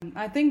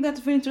I think that's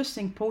a very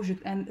interesting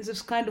project, and it's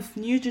this kind of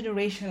new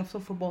generation of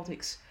soft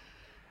robotics.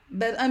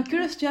 But I'm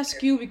curious to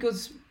ask you because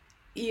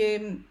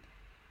um,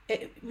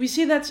 we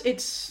see that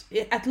it's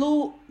at low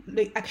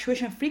like,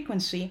 actuation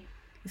frequency,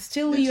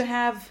 still you Yes.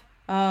 have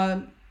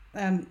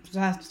the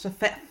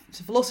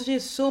velocity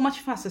is so much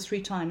faster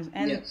 3 times,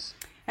 Yes.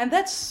 and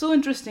that's so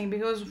interesting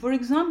because, for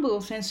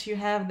example, since you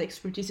have the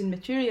expertise in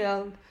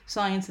material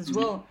science as Mm-hmm.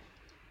 well,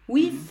 Mm-hmm.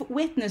 we've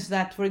witnessed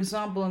that, for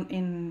example,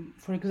 in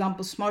for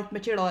example smart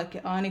material like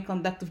ionic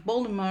conductive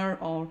polymer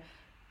or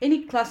any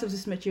class of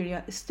this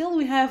material, still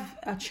we have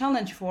a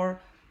challenge for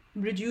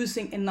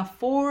reducing enough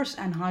force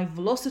and high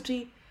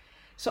velocity.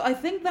 So I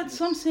think that's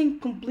Yes. something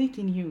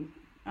completely new,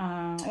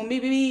 or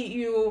maybe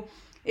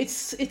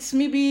it's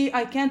maybe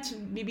I can't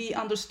maybe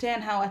understand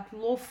how at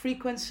low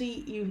frequency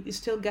you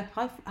still get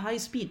high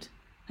speed.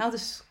 How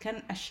this can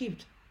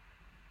achieved?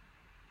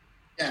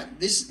 Yeah,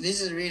 this is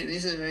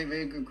a very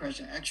very good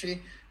question actually.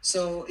 So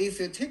if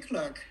you take a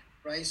look,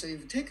 right? So if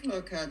you take a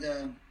look at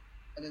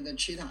the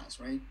cheetahs,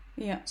 right?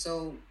 Yeah. So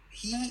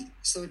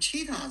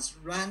cheetahs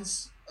runs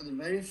at a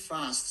very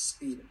fast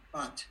speed,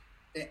 but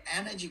the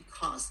energy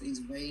cost is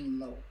very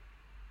low.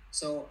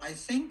 So I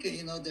think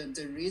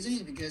the reason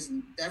is because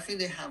definitely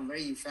they have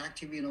very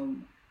effective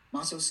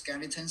muscle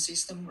skeleton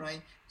system,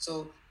 right? So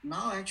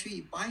now actually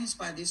by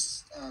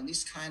this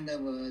kind of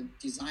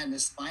design, the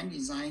spine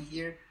design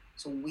here,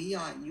 so we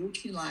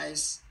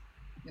utilize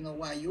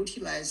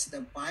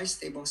the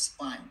bistable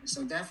spine. So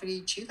definitely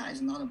cheetah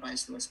is not a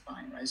bistable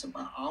spine, right? So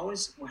but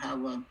ours will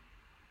have a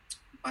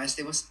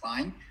bistable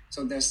spine. So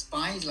the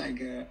spine is like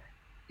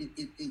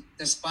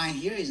the spine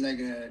here is like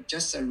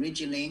just a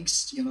rigid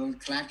links,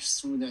 collects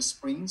through the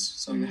springs.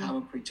 So you have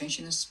a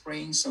pretension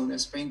spring, so the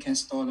spring can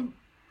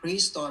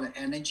pre-store the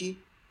energy,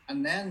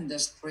 and then the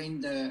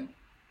spring the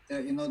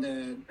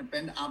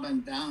bend up and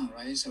down,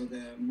 right? So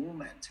the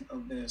movement of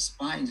the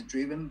spine is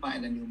driven by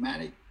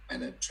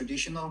the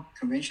traditional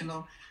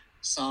conventional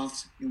soft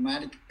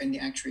pneumatic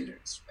bending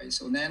actuators, right?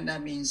 So then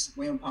that means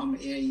when you pump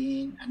air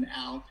in and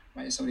out,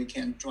 right? So it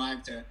can drive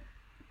the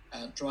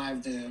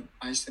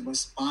bistable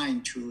spine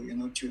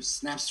to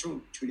snap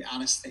through to the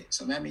other state.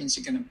 So that means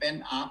you're gonna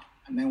bend up,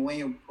 and then when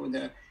you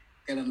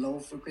get a low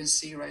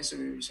frequency, right? So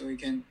you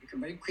can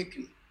very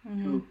quickly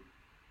to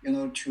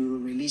to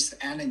release the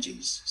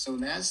energies. So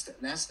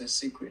that's the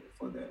secret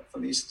for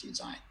this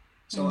design.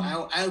 So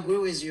I agree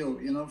with you.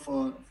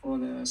 For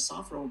the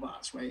soft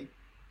robots, right?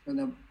 So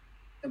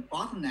the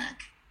bottleneck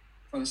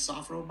for the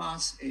soft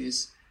robots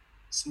is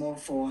small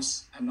force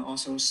and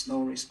also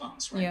slow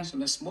response, right? Yeah. So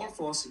the small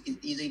force is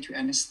easy to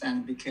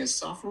understand because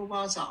soft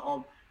robots are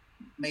all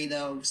made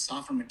of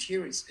softer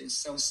materials. It's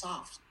so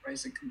soft, right?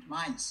 It's a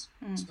compliance.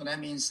 So that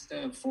means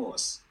the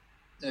force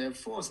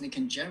they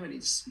can generate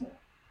is small,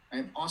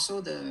 right?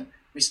 Also, the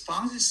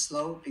response is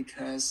slow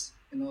because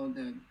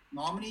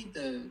normally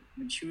the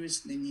materials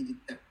they need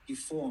to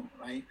deform,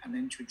 right, and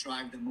then to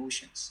drive the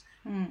motions.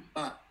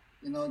 But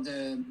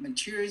the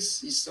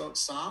materials is so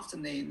soft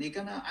and they're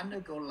gonna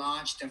undergo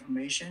large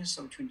deformation.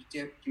 So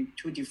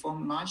to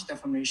deform large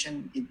deformation,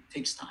 it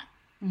takes time,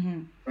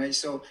 right?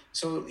 So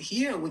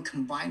here we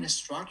combine the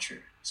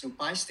structure, so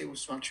bistable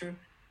structure.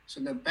 So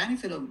the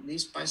benefit of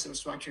this bistable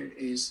structure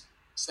is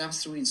step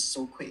through is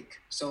so quick.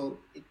 So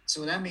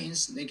that means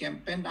they can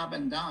bend up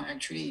and down.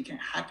 Actually, it can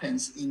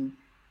happens in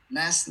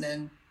less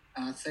than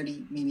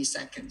 30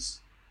 milliseconds.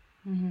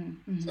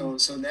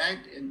 So that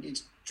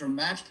it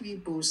dramatically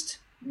boosts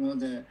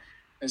the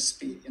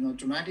speed.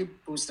 Dramatically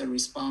boost the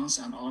response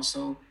and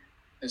also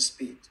the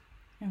speed.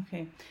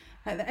 Okay.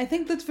 I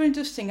think that's very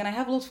interesting, and I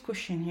have lots of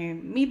questions here.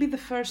 Maybe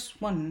the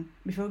first one,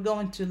 before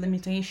going to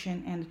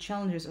limitation and the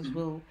challenges as Mhm.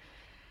 well,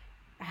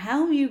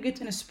 how you get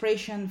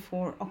inspiration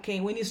for, okay,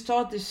 when you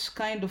start this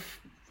kind of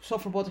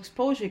soft robotics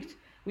project,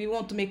 we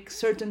want to make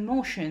certain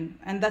motion,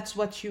 and that's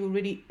what you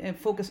really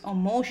focus on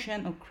motion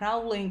or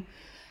crawling.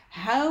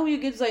 How you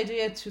get the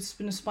idea to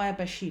be inspired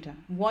by cheetah?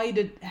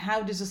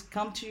 How does this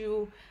come to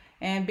you?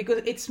 And because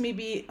it's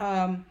maybe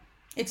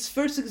it's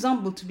first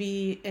example to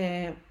be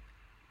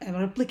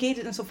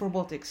replicated in soft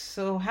robotics.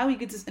 So how you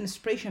get this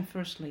inspiration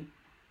firstly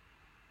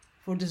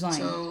for design?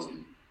 So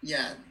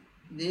yeah,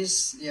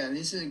 this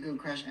is a good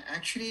question.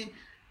 Actually,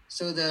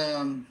 so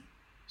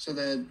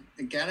the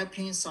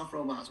galloping soft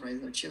robots, right?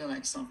 The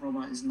cheetah-like soft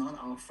robot is not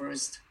our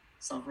first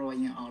soft robot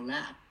in our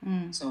lab.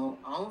 So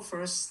our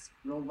first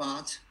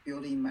robot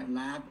built in my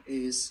lab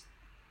is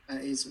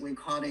we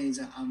call it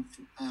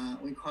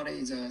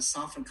a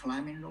soft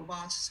climbing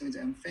robot. So it's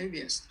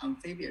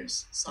amphibious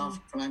soft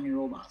climbing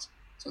robot.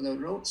 So the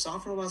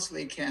soft robots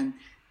they can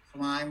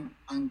climb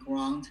on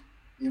ground,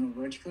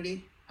 vertically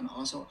and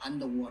also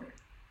underwater.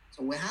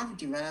 So we have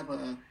developed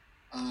a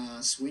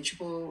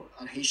switchable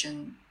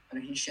adhesion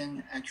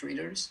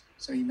actuators.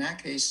 So in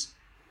that case,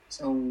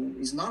 so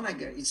it's not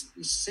like it's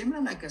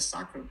similar like a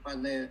sucker,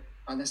 but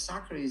the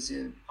sucker is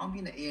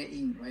pumping the air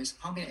in, right? It's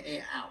pumping the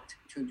air out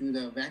to do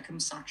the vacuum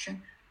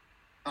suction.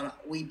 But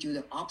we do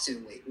the opposite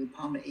way. We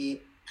pump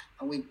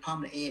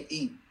the air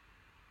in,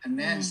 and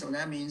then so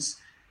that means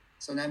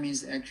So that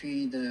means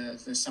actually the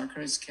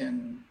suckers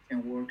can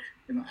work,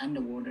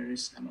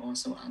 underwaters and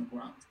also on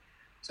ground.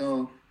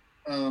 So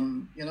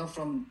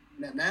from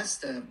that's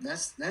the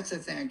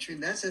thing. Actually,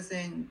 that's the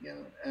thing.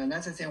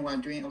 That's the thing we're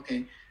doing.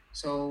 Okay,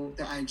 so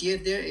the idea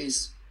there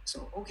is,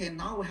 so okay,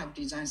 now we have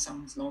designed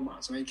some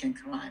robots so it can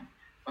climb,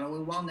 but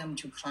we want them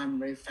to climb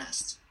very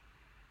fast.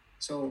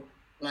 So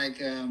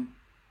like I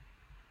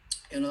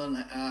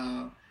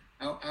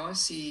will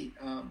see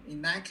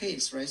in that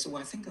case, right? So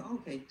I think,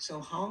 okay,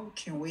 so how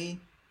can we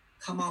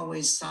come up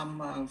with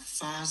some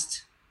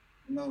fast,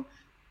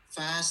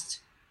 fast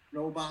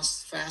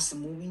robots, fast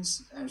moving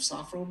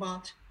soft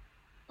robot?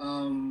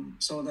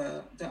 So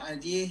the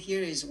idea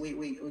here is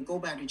we go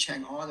back to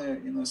check all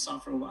the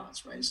soft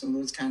robots, right? So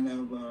those kind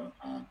of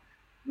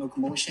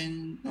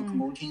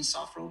locomoting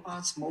soft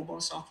robots,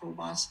 mobile soft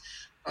robots,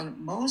 but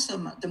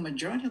the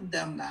majority of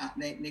them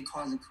they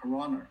call it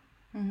corona.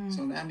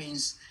 So that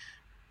means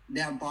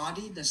their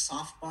body, the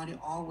soft body,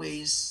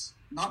 always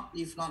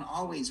if not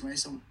always, right?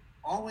 So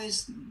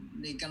always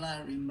they're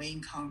gonna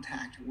remain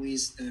contact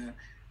with the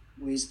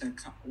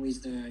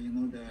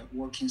the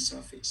working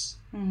surface.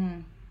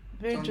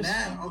 Very So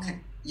interesting. now, okay,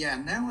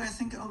 now I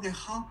think, okay,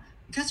 how,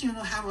 because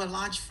have a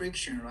large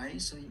friction,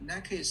 right? So in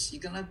that case, you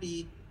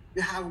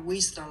have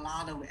wasted a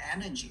lot of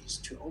energies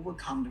to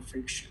overcome the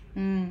friction.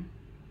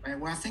 Right?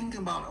 We're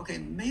thinking about, okay,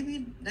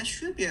 maybe that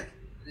should be a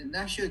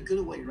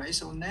good way, right?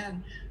 So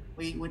then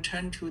we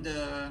turn to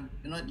the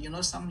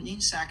some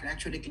insect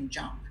actually can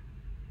jump,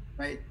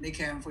 right? They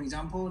can, for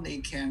example, they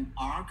can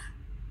arc,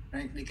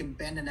 right? They can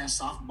bend their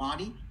soft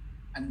body,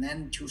 and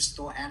then to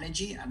store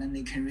energy, and then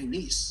they can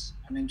release,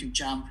 and then to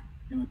jump,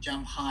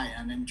 jump high,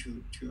 and then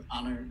to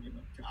other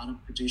to other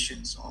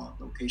positions or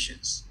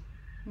locations.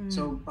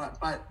 So,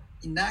 but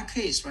in that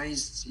case, right?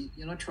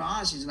 To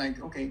us, it's like,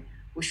 okay,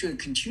 we should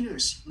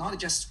continuous, not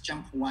just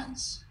jump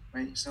once,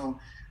 right? So,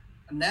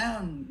 and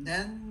then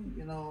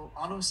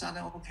all of a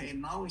sudden, okay,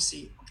 now we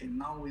see, okay,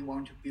 now we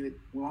want to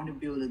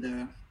build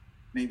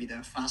maybe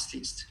the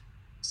fastest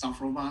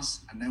soft robots,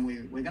 and then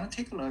we're gonna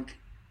take a look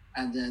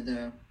at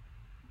the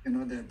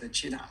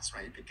cheetahs,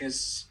 right?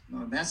 Because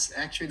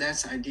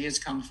that's ideas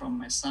come from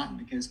my son,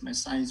 because my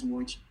son is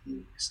watching,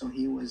 so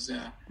he was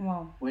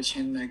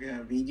watching like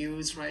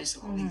videos, right?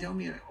 So he told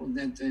me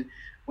that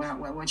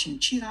we're watching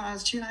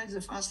cheetahs. Cheetah is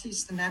the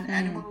fastest land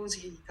animals.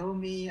 He told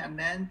me, and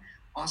then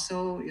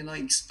also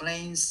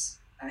explains.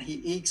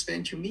 He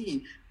explained to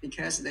me,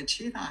 because the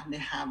cheetah, they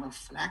have a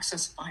flexor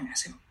spine. I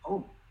said,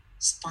 oh,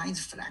 spine is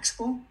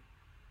flexible.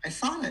 I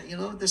thought that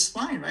the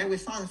spine, right? We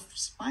thought the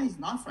spine is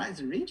not flat,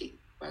 it's rigid,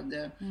 but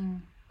the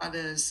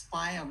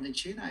spine of the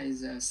cheetah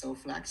is so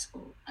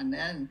flexible. And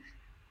then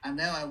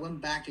I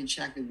went back to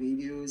check the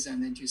videos,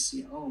 and then to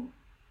see,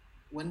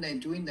 when they're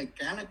doing the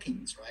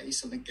gallopings, right?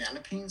 So the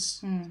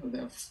gallopings, so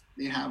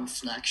they have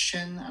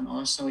flexion and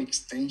also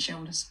extension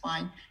of the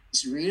spine.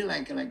 It's really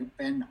like a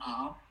bend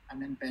up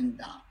and then bend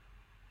down,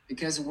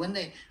 because when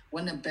they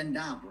bend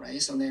up,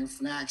 right? So they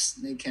flex,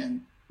 they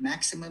can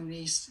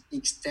maximally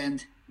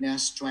extend their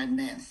stride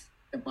length,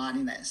 the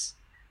body length,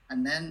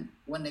 and then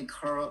when they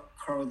curl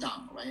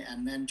down, right?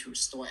 And then to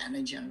store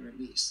energy and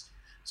release.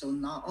 So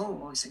now,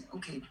 I say,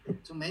 okay,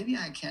 so maybe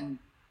I can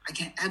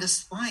add a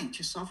spine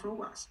to soft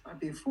robots. But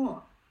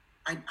before,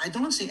 I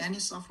don't see any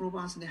soft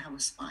robots they have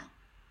a spine.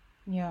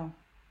 Yeah.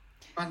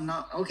 But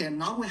now, okay,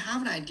 now we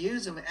have the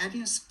ideas of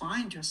adding a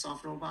spine to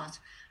soft robots.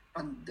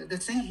 But the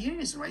thing here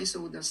is, right,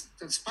 so the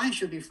spine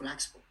should be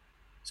flexible.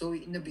 So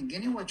in the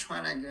beginning, we'll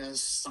try like a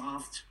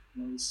soft,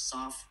 right?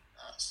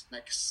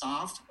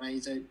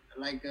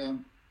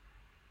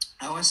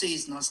 I would say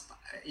it's not,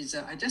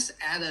 I just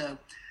add a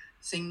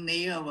thin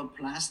layer of a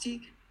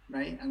plastic,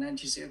 right? And then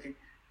to say, okay,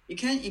 it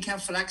can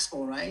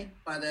flexible, right?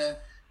 But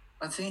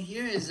thing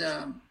here is,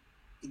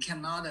 you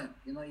cannot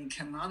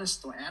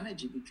store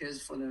energy,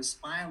 because for the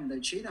spine of the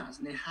cheetahs,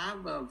 they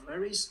have a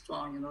very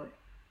strong,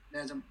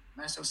 there's a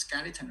muscle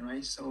skeleton,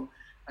 right? So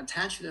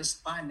attached to the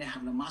spine, they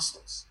have the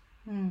muscles.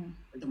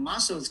 The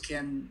muscles,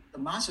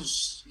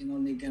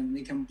 they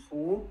can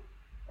pull,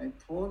 right?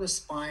 Pull the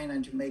spine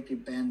and to make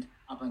it bend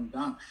up and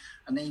down.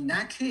 And then in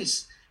that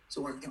case,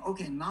 so we're thinking,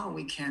 okay, now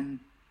we can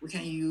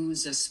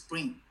use a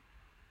spring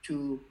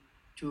to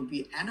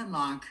be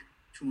analog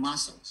to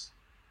muscles.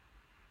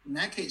 In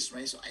that case,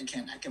 right? So I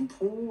can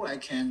pull, I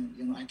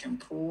can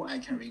pull, I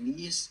can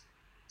release.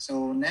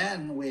 So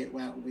then we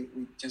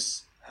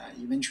just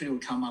eventually we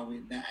come up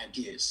with the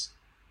ideas.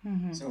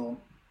 So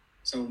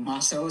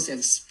muscles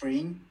and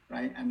spring,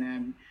 right? And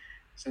then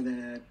so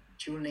the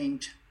two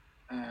linked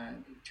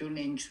two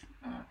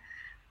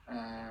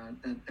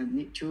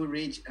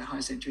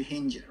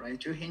hinge, right?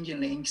 Two hinge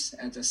links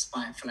at the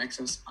spine,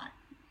 flexor spine.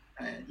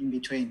 In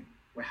between,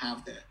 we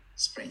have the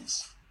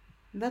springs.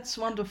 That's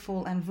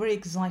wonderful and very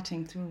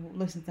exciting to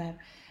listen to that.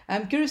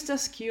 I'm curious to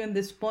ask you on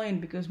this point,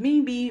 because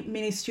maybe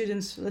many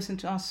students listen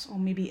to us, or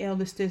maybe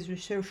early stage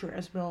researcher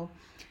as well.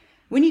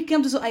 When you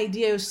come to the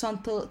idea, your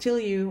son tell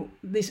you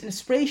this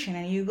inspiration,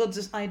 and you got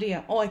this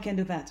idea, I can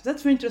do that.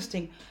 That's very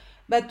interesting.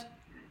 But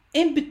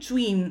in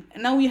between,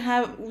 now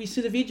we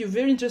see the video,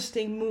 very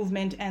interesting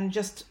movement and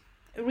just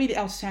really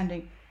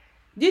outstanding.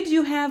 Did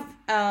you have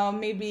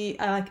maybe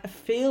like a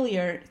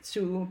failure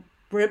to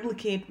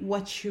replicate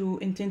what you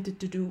intended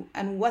to do,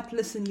 and what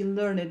lesson you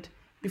learned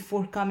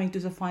before coming to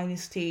the final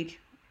stage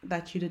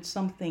that you did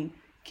something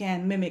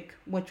can mimic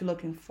what you're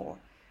looking for?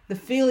 The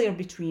failure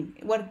between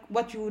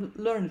what you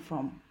learned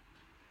from.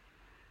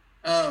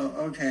 Oh,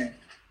 okay.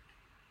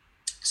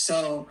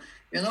 So,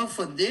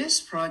 for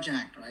this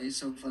project, right?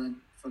 So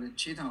for the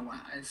cheetah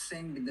one, I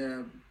think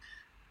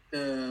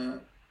the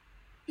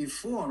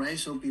before, right?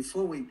 So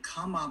before we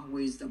come up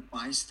with the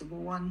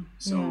bistable one,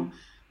 so Yeah.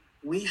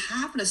 we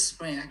have the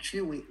spring.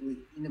 Actually, we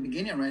in the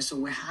beginning, right? So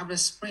we have the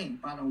spring,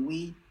 but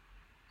we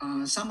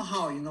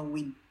somehow,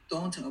 we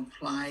don't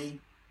apply.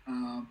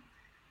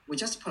 We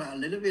just put a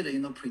little bit,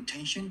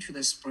 pretension to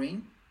the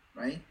spring,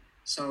 right?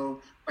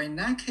 So, but in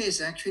that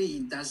case, actually,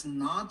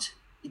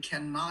 it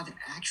cannot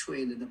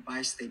actuate the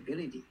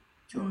bistability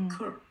to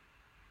occur.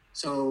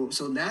 So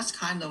that's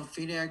kind of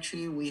failure.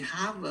 Actually, we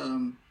have.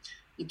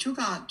 It took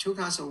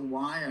us a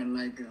while.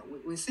 Like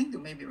we think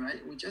maybe,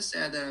 right. We just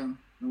add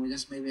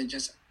maybe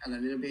just add a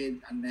little bit,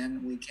 and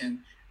then we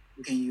can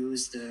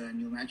use the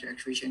pneumatic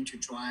actuation to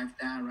drive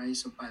that, right.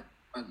 So but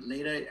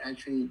later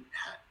actually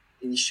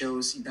it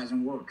shows it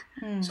doesn't work.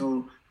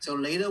 So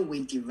later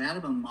we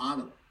develop a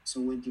model. So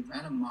we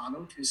develop a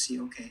model to see,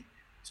 okay,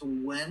 so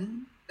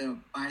when the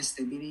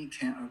bistability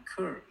can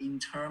occur in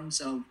terms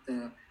of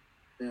the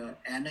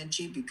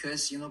energy,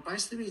 because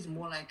bistability is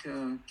more like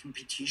a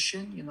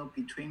competition,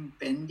 between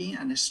bending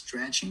and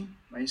stretching,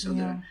 right? So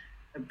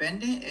the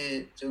bending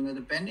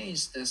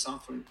is the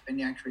software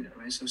bending actuator,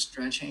 right? So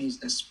stretching is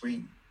the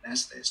spring.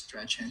 That's the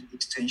stretching,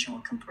 extension,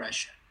 or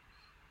compression.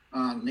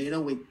 Later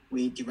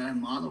we develop a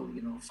model.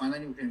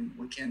 Finally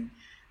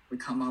we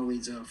come up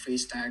with a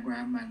phase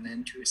diagram, and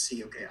then to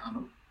see, okay,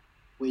 on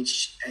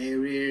which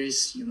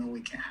areas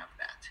we can have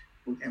that.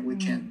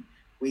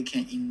 We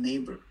can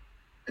enable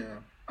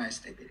the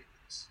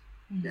bistabilities.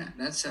 Yeah,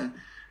 that's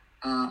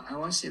I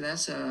want to say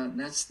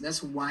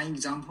that's one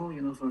example,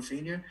 for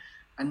failure.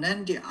 And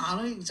then the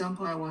other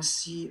example I want to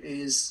see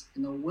is,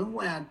 when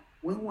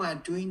we're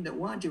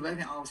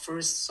developing our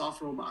first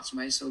soft robots,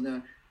 right? So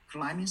the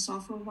climbing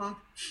soft robot.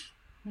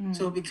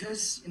 So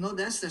because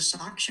that's the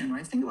suction,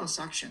 right? Think about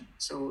suction.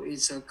 So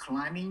it's a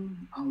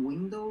climbing on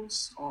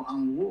windows or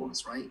on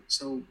walls, right?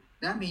 So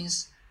that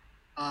means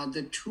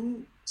the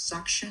two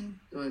suction,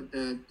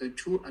 the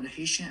two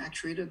adhesion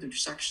actuator, the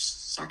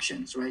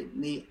suctions, right?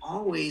 They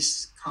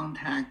always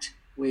contact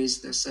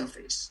with the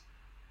surface.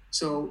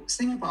 So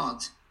think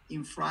about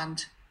in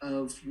front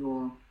of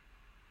your.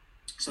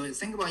 So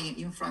think about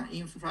in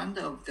front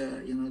of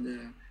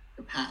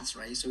the path,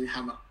 right? So you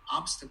have an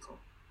obstacle.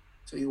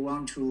 So you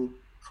want to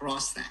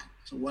cross that.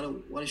 So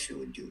what should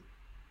we do?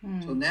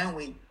 So then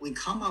we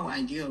come up with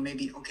idea,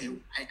 maybe, okay,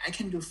 I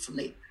can do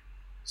flip.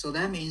 So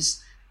that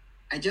means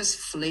I just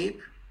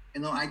flip,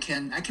 I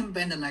can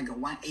bend like a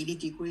 180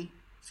 degree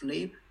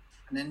flip,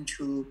 and then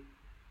to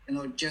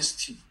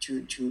just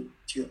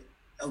to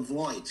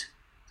avoid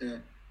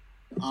the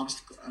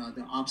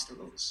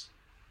obstacles.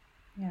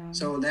 Yeah.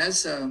 So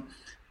that's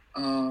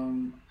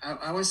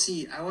I will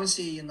see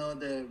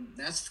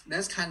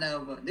that's kind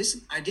of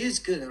this idea is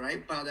good,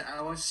 right? But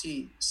I will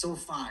see so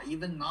far,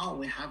 even now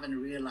we haven't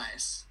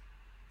realized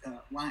the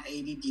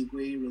 180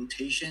 degree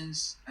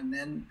rotations. And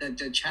then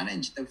the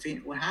challenge,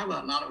 we have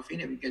a lot of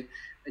failure, because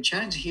the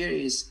challenge here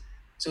is,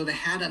 so the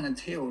head and the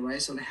tail,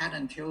 right? So the head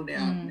and tail, they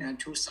are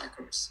two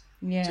cycles.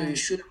 Yeah. So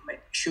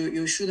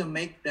you should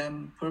make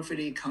them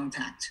perfectly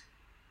contact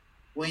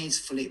when it's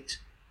flipped.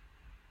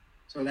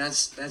 So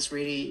that's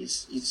really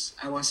it's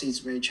I would say it's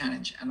very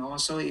challenging. And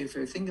also, if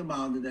you think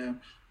about the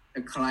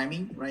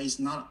climbing, right? It's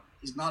not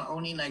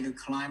only like a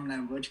climb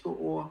like vertical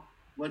wall,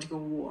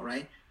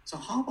 right? So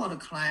how about a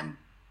climb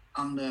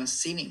on the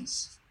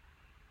ceilings,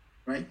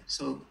 right?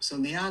 So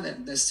they are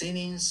the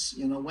ceilings.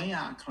 When you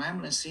are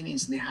climbing the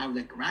ceilings, they have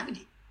the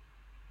gravity.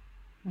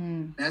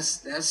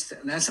 That's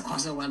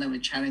also one of the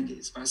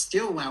challenges, but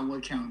still we are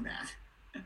working on that.